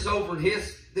this is over in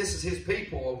this is his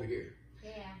people over here.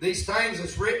 Yeah. These things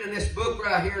that's written in this book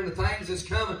right here and the things that's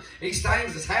coming, these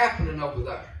things that's happening over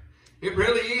there. It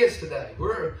really is today.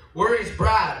 We're his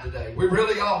bride today. We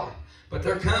really are. But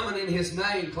they're coming in his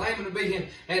name, claiming to be him,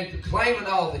 and claiming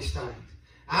all these things.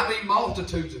 I mean,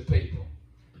 multitudes of people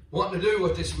wanting to do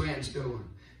what this man's doing.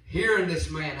 Hearing this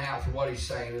man out for what he's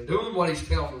saying and doing what he's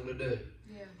telling them to do.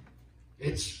 Yeah.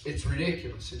 It's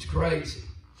ridiculous. It's crazy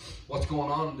what's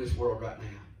going on in this world right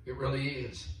now. It really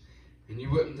is. And you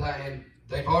wouldn't think, and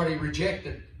they've already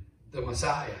rejected the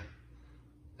Messiah.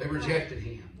 They rejected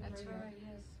him. That's right,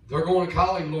 yes. They're going to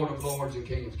call him Lord of Lords and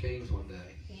King of Kings one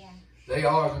day. Yeah. They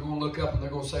are. They're going to look up and they're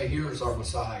going to say, here's our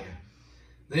Messiah.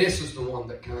 This is the one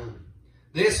that come.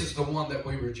 This is the one that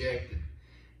we rejected.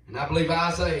 And I believe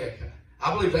Isaiah,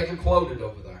 I believe they can quote it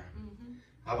over there. Mm-hmm.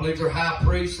 I believe their high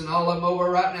priests and all of them over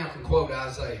right now can quote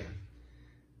Isaiah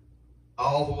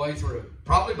all the way through.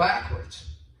 Probably backwards.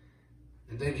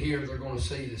 And then here they're going to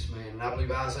see this man. And I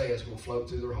believe Isaiah is going to float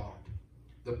through their heart.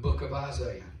 The book of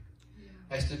Isaiah. Yeah.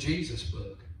 That's the Jesus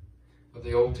book of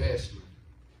the Old Testament.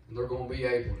 And they're going to be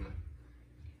able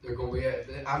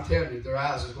to, I'm telling you, their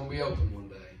eyes is going to be open one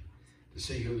day to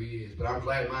see who he is. But I'm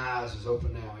glad my eyes is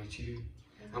open now, ain't you?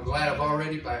 I'm glad I've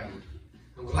already bowed.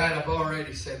 I'm glad I've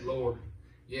already said, Lord,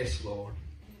 yes, Lord.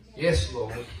 Yes,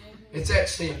 Lord. It's that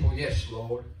simple, yes,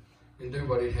 Lord. And do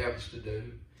what he'd have us to do.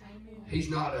 He's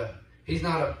not a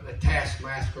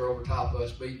taskmaster over top of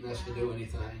us, beating us to do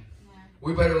anything.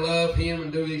 We better love him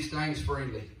and do these things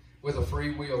freely with a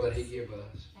free will that he give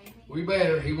us. We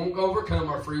better. He won't overcome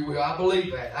our free will. I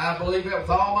believe that. I believe that with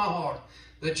all my heart,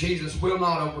 that Jesus will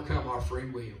not overcome our free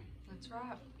will. That's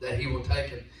right. That he will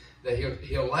take it. That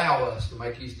he'll allow us to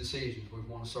make these decisions if we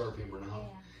want to serve him or not.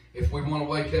 Yeah. If we want to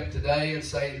wake up today and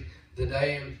say,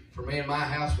 today, and for me and my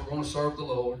house, we're going to serve the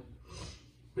Lord.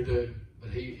 We do. But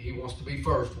he wants to be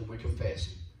first when we confess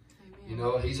him. Amen. You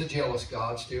know, he's a jealous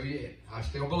God still yet. I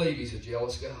still believe he's a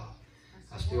jealous God.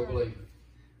 I still believe it.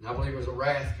 And I believe there's a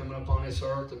wrath coming upon this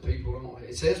earth that people don't.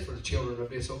 It says for the children of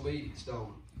disobedience, don't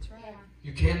it? That's right.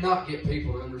 You cannot get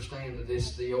people to understand that this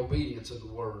is the obedience of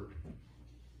the word.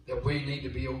 That we need to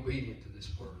be obedient to this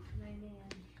word. Amen.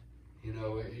 You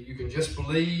know, you can just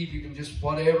believe, you can just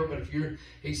whatever, but if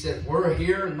he said, we're a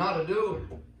hearer and not a doer.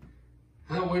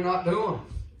 Huh? We're not doing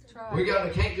it. Right. We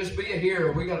can't just be a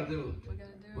hearer, we got to do it.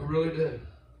 We really do.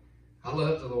 I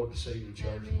love the Lord this evening,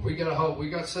 church. Amen. We got a hope. We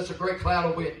got such a great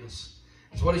cloud of witness.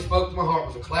 That's what he spoke to my heart,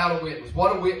 was a cloud of witness.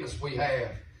 What a witness we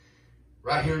have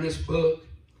right here in this book.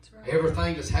 Right.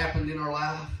 Everything that's happened in our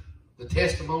life, the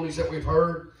testimonies that we've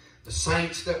heard, the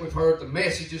saints that we've heard, the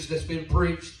messages that's been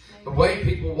preached, amen, the way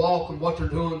people walk and what they're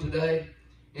doing today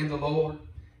in the Lord.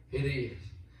 It is.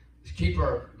 Just keep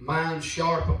our minds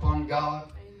sharp upon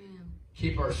God. Amen.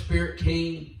 Keep our spirit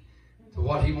keen to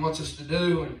what he wants us to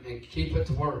do, and keep it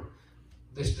to where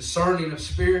this discerning of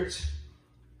spirits.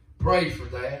 Pray for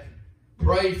that.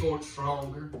 Pray for it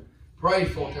stronger. Pray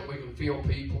for it that we can feel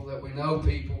people, that we know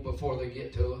people before they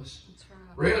get to us. That's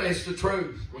right. Really, it's the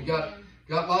truth. We got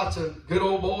lots of good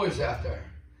old boys out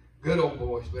there. Good old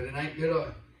boys, but it ain't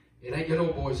good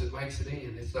old boys that makes it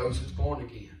in. It's those that's born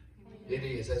again. It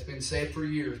is. That's been said for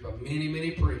years by many,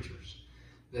 many preachers,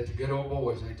 that the good old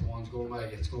boys ain't the ones going to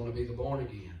make it. It's going to be the born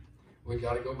again. We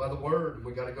got to go by the word, and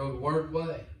we got to go the word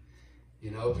way. You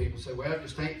know, people say, well, it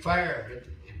just ain't fair.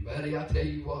 And buddy, I tell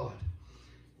you what,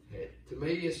 to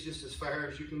me, it's just as fair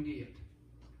as you can get.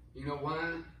 You know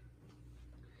why?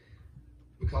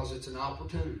 Because it's an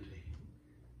opportunity.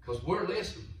 Because we're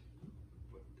listening.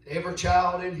 Every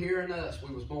child in here and us,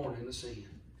 we was born into sin.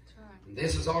 That's right. And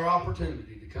this is our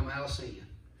opportunity to come out of sin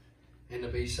and to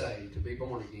be saved, to be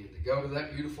born again, to go to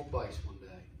that beautiful place one day.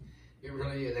 It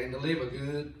really is. And to live a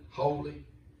good, holy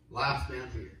life down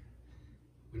here.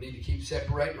 We need to keep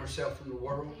separating ourselves from the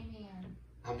world.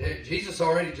 Amen. Jesus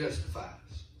already justified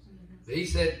us. Mm-hmm. He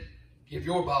said, give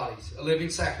your bodies a living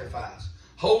sacrifice,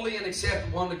 holy and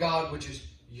acceptable unto God, which is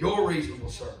your reasonable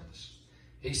service.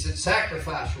 He said,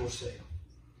 sacrifice yourself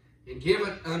and give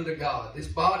it unto God. This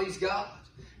body's God's.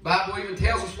 The Bible even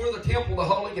tells us we're the temple of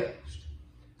the Holy Ghost.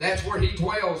 That's where he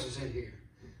dwells, is in here.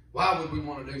 Why would we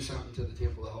want to do something to the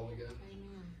temple of the Holy Ghost?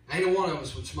 Amen. Ain't a one of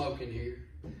us would smoke in here.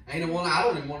 Ain't a one. I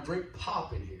don't even want to drink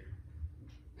pop in here.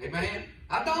 Amen.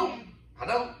 I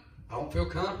don't feel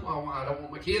comfortable. I don't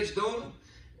want my kids doing them.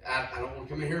 I don't want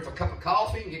to come in here for a cup of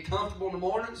coffee and get comfortable in the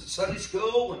mornings at Sunday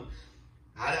school, and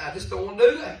I just don't want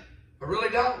to do that. I really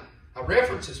don't. I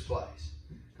reference this place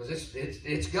because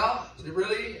it's God's. It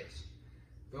really is.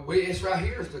 But it's right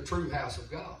here is the true house of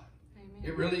God. Amen.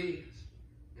 It really is.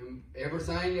 And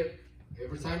everything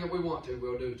that we want to,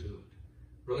 we'll do to it.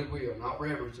 Really will. Not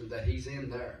reverencing that He's in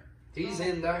there. He's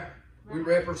in there. Right. We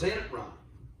represent it wrong.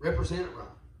 Represent it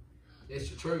wrong. It's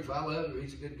the truth. I love Him.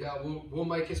 He's a good God. We'll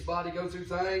make His body go through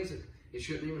things that it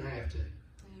shouldn't even have to.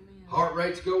 Amen. Heart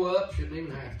rates go up, shouldn't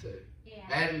even have to. Yeah.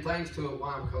 Adding things to it,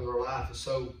 why? Because our life is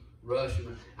so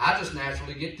rushing. I just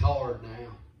naturally get tired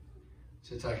now.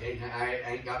 Since I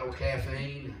ain't got no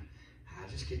caffeine, I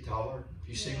just get tired. If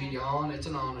you see me yawn, it's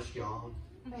an honest yawn.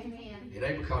 Amen. It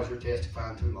ain't because you're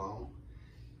testifying too long.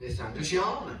 I'm just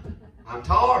yawning. I'm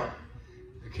tired.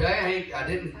 Okay? I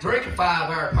didn't drink a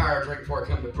 5-hour power drink before I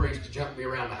come to preach to jump me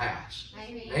around the house.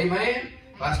 Amen. Amen.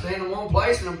 If I stand in one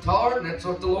place and I'm tired, and that's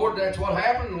what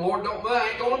happened, the Lord don't move, I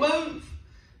ain't going to move.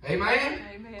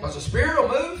 Amen? Because the Spirit will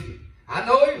move you. I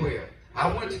know He will.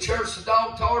 I went to church the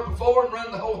dog tired before and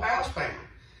run the whole house down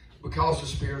because the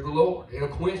Spirit of the Lord. It'll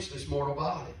quench this mortal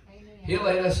body. Amen. He'll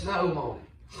let us know on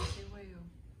it. Yes, He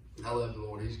will. I love the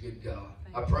Lord. He's a good God.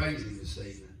 I praise Him this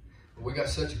evening. But we got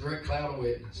such a great cloud of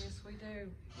witness. Yes, we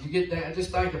do. You get down,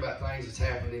 just think about things that's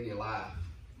happened in your life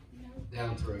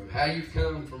down through. How you've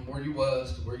come from where you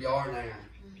was to where you are now.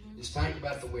 Mm-hmm. Just think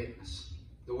about the witness.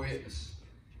 The witness.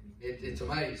 It's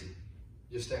amazing.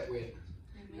 Just that witness.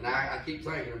 And I keep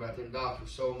thinking about them doctors,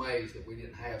 so amazed that we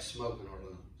didn't have smoke in our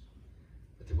lungs.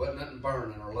 That there wasn't nothing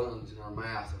burning in our lungs, in our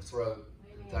mouth, or throat,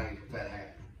 and things like that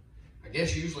happening. I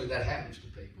guess usually that happens to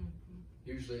people.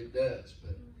 Mm-hmm. Usually it does,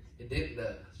 but it didn't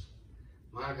us.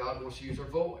 My God wants to use our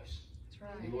voice. That's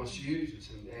right. He wants to use us.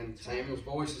 And Samuel's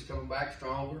voice is coming back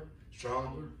stronger,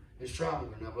 stronger, and stronger.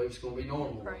 And I believe it's going to be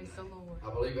normal. Praise the Lord. I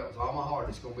believe that with all my heart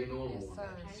it's going to be normal.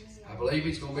 Yes, I believe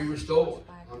he's going to be restored.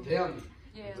 I'm telling you.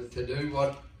 Yes. To do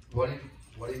what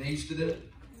he needs to do. Yes.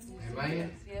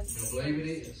 Amen. Yes. I believe it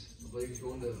is. I believe He's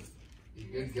going to do it. He's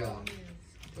a good God.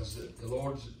 Because the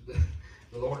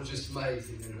Lord is just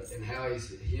amazing in how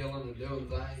He's healing and doing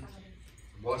things.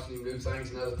 Watching Him do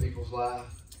things in other people's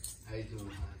lives. How He's doing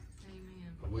things.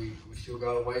 Amen. But we still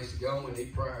got a ways to go. We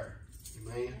need prayer.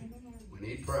 Amen. We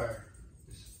need prayer.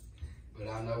 But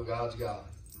I know God's God.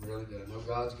 I really do. I know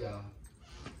God's God.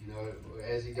 You know,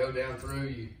 as you go down through,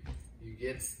 you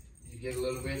get a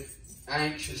little bit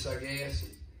anxious, I guess.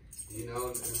 And, you know,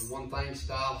 and one thing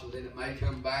stops, and then it may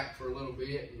come back for a little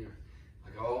bit, and you're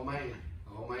like, oh man.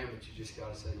 But you just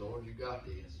got to say, Lord, you got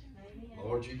this.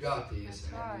 Lord, you got this.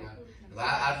 And,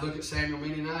 I'd look at Samuel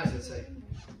many nights and say,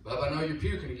 Bub, I know you're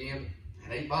puking again.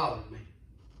 It ain't bothering me.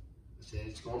 I said,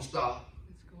 it's going to stop.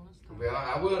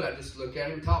 I would. I'd just look at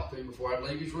him and talk to him before I'd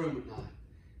leave his room at night.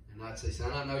 And I'd say,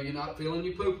 son, I know you're not feeling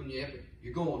your pooping yet, but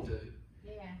you're going to.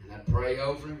 Yeah. And I'd pray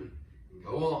over him and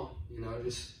go on, you know,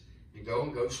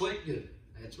 and go sleep good.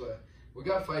 That's what we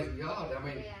got faith in God. I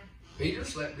mean, Peter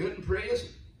slept good in prison.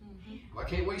 Mm-hmm. Why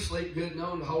can't we sleep good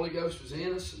knowing the Holy Ghost was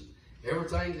in us and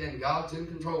everything, and God's in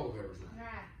control of everything? Right.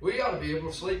 We ought to be able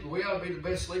to sleep. We ought to be the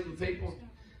best sleeping people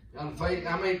on faith.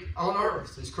 I mean, on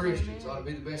earth as Christians, ought to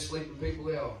be the best sleeping people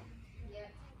they are.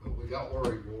 Yep. But we got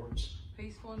worry wards.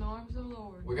 Peaceful in the arms of the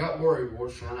Lord. We got worry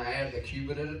wards trying to add a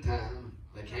cubit at a time.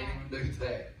 They can't even do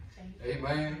that.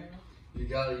 Amen. You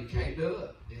can't do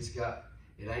it.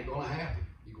 It ain't going to happen.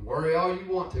 You can worry all you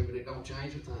want to, but it don't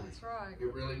change a thing. That's right.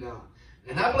 It really don't.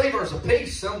 And I believe there's a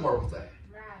peace somewhere with that.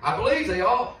 Right. I believe they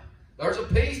are. There's a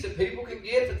peace that people can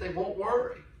get that they won't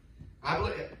worry. I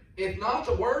believe. If not,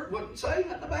 the Word wouldn't say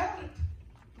nothing about it.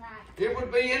 Right. It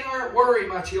would be in our worry,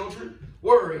 my children.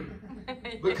 Worry.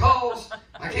 Because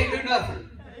I can't do nothing.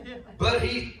 But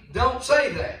He don't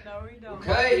say that. No, He don't.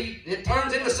 Okay? It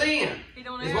turns into sin.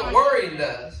 Is what worrying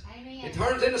does. Amen. It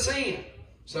turns into sin.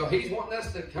 So He's wanting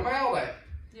us to come out of that.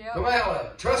 Yep. Come out of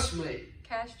it. Trust me.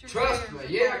 Trust me.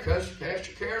 Yeah, cast your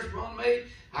cares upon me.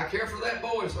 I care for that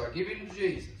boy, so I give him to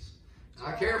Jesus.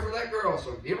 I care for that girl,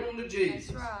 so I give him to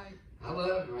Jesus. That's right. I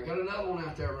love him. I got another one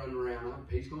out there running around.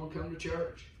 He's going to come to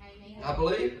church. Amen. I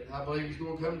believe it. I believe he's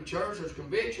going to come to church. There's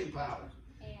conviction power.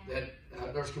 Yeah.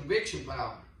 There's conviction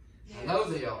power. Yes. I know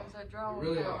they are. They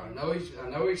really are. I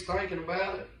know he's thinking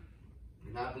about it,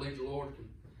 and I believe the Lord can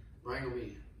bring them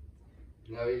in.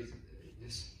 You know, he's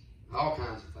just all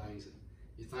kinds of things that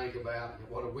you think about, and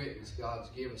what a witness God's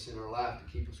given us in our life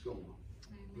to keep us going. Amen.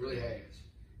 It really has.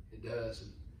 It does.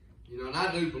 And, you know, and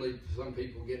I do believe some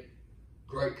people get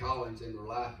great callings in their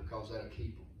life because that'll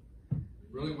keep them.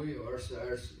 Really will. There's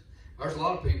a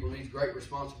lot of people who need great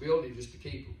responsibility just to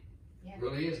keep them. Yeah. It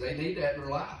really is. They need that in their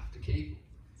life to keep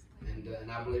them. And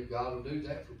I believe God will do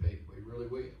that for people. He really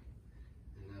will.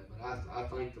 And, but I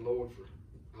thank the Lord for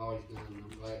all He's done. And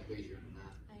I'm glad to be here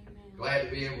tonight. Amen. Glad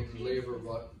to be able to deliver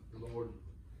what the Lord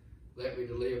let me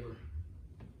deliver.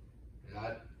 And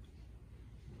I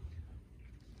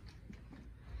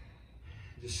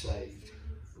just saved.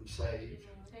 I'm saved.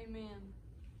 Amen.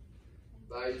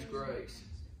 By His grace.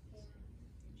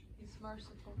 He's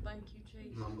merciful. Thank you,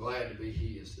 Jesus. And I'm glad to be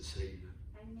His this evening.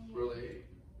 Amen. Really.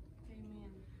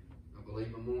 Amen. I believe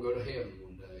I'm going to go to heaven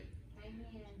one day.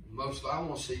 Amen. Most of all, I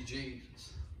want to see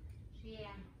Jesus. Yeah.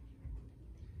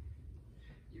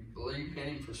 You believe in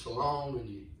Him for so long and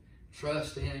you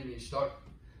trust in Him,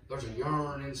 there's a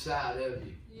yearn inside of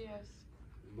you. Yes.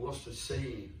 He wants to see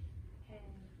Him.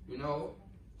 You know,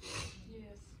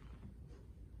 Yes.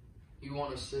 you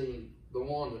want to see Him, the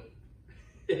one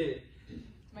that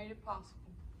Made it possible.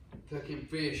 took Him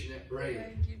fish and that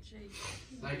bread. Thank you, Jesus.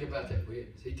 Think about that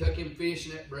witness. He took Him fish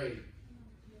and that bread.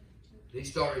 He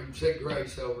said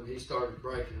grace over it. He started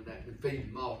breaking it and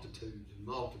feeding multitudes and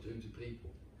multitudes of people.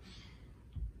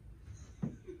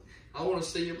 I want to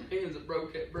see them hands that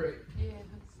broke that bread. Yes.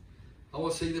 I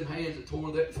want to see them hands that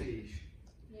tore that fish.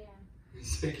 Yeah. And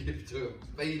said, give it to them.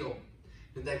 Feed them.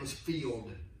 And they was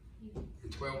filled in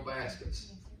 12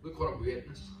 baskets. Look what a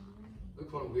witness.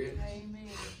 Look what a witness. Amen.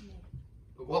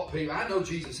 But what people, I know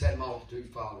Jesus had multitudes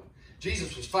following him.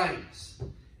 Jesus was famous.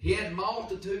 He had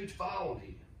multitudes following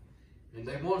him. And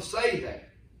they want to say that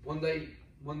when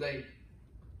they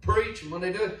preach and when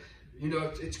they do it. You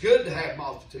know, it's good to have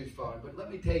multitudes following. But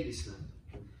let me tell you something.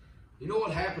 You know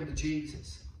what happened to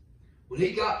Jesus? When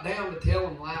He got down to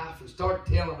telling life and started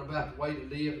telling about the way to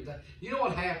live, and that, you know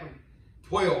what happened?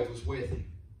 12 was with Him.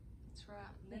 That's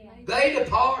right. Yeah. They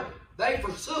departed. They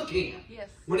forsook Him. Yes.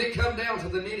 When it come down to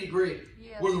the nitty gritty,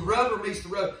 Yes. where the rubber meets the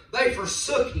rubber, they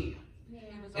forsook Him. Yeah. He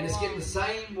was And it's getting the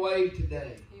same way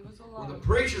today. He was When the alone.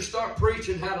 preachers start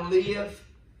preaching how to live,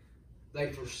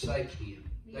 they forsake Him.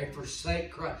 They Yeah.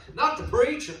 forsake Christ. Not the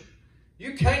preacher.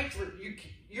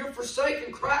 You're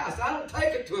forsaking Christ. I don't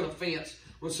take it to an offense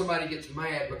when somebody gets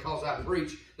mad because I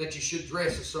preach that you should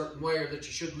dress a certain way or that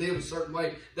you should live a certain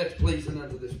way that's pleasing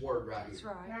unto this word right That's here.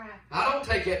 right. Right. I don't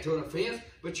take that to an offense,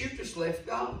 but you've just left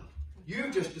God.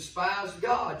 You've just despised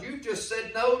God. You've just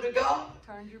said no to God.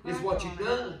 Turned your back Is what on you've him.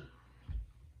 done.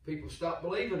 People stop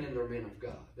believing in their men of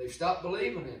God. They've stopped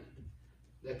believing in it.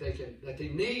 That they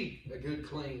need a good,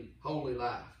 clean, holy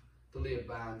life to live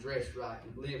by and dress right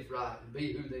and live right and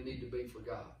be who they need to be for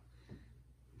God.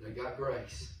 They got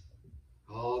grace.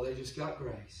 Oh, they just got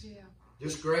grace. Yeah.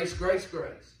 Just grace, grace,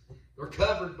 grace. They're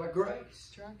covered by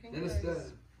grace. Drunk in And it's grace.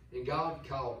 done. And God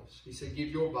called us. He said, give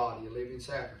your body a living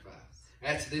sacrifice.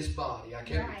 That's this body. I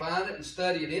can't Right. find it and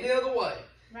study it any other way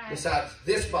Right. besides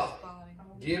this body. Body.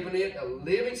 Giving it a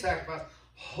living sacrifice,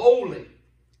 holy.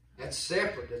 That's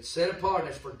separate. That's set apart.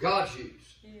 That's for God's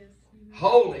use. Yes.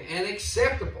 Holy and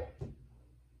acceptable.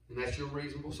 And that's your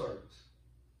reasonable service.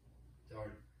 Sorry.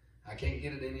 I can't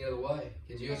get it any other way.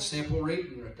 Because it's simple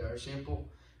reading right there. Simple.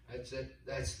 That's it.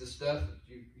 That's the stuff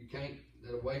that you can't,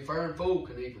 that a wayfaring fool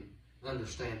can even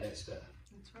understand that stuff.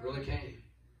 That's right. Really can.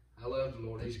 I love the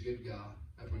Lord. He's a good God.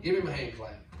 Give Him a hand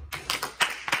clap.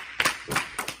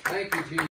 Thank you, Jesus.